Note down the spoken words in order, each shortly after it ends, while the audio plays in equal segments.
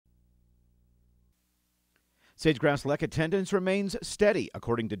Sage-grouse lek attendance remains steady,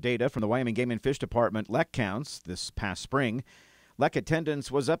 according to data from the Wyoming Game and Fish Department lek counts this past spring. Lek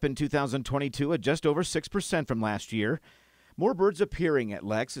attendance was up in 2022 at just over 6% from last year. More birds appearing at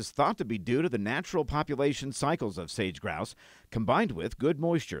leks is thought to be due to the natural population cycles of sage-grouse, combined with good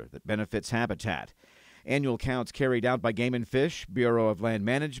moisture that benefits habitat. Annual counts carried out by Game and Fish, Bureau of Land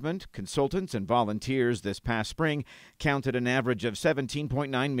Management, consultants, and volunteers this past spring counted an average of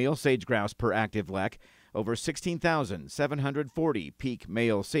 17.9 male sage-grouse per active lek. Over 16,740 peak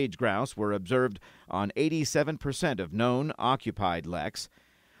male sage-grouse were observed on 87% of known occupied leks.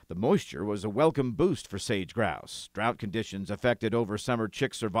 The moisture was a welcome boost for sage-grouse. Drought conditions affected over-summer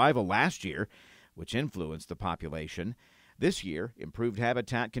chick survival last year, which influenced the population. This year, improved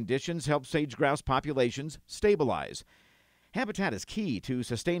habitat conditions helped sage-grouse populations stabilize. Habitat is key to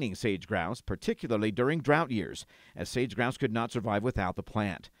sustaining sage-grouse, particularly during drought years, as sage-grouse could not survive without the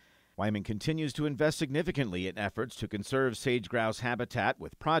plant. Wyoming continues to invest significantly in efforts to conserve sage-grouse habitat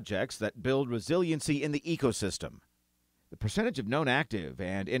with projects that build resiliency in the ecosystem. The percentage of known active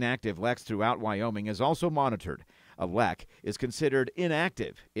and inactive leks throughout Wyoming is also monitored. A lek is considered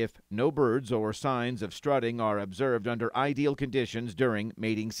inactive if no birds or signs of strutting are observed under ideal conditions during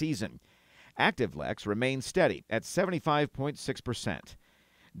mating season. Active leks remain steady at 75.6%.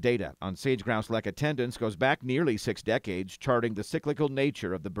 Data on sage-grouse lek attendance goes back nearly 6 decades, charting the cyclical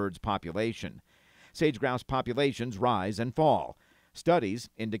nature of the bird's population. Sage-grouse populations rise and fall. Studies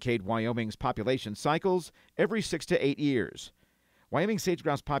indicate Wyoming's population cycles every 6 to 8 years. Wyoming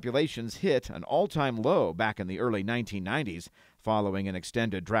sage-grouse populations hit an all-time low back in the early 1990s, following an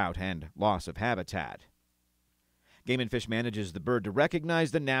extended drought and loss of habitat. Game and Fish manages the bird to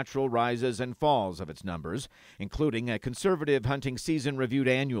recognize the natural rises and falls of its numbers, including a conservative hunting season reviewed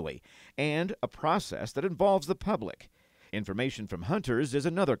annually, and a process that involves the public. Information from hunters is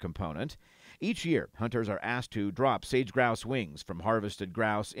another component. Each year, hunters are asked to drop sage-grouse wings from harvested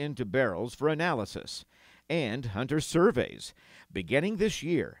grouse into barrels for analysis. And hunter surveys. Beginning this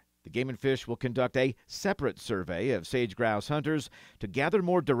year, the Game and Fish will conduct a separate survey of sage-grouse hunters to gather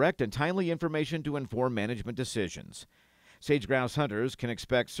more direct and timely information to inform management decisions. Sage-grouse hunters can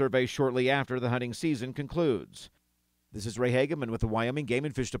expect surveys shortly after the hunting season concludes. This is Ray Hageman with the Wyoming Game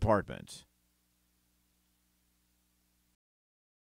and Fish Department.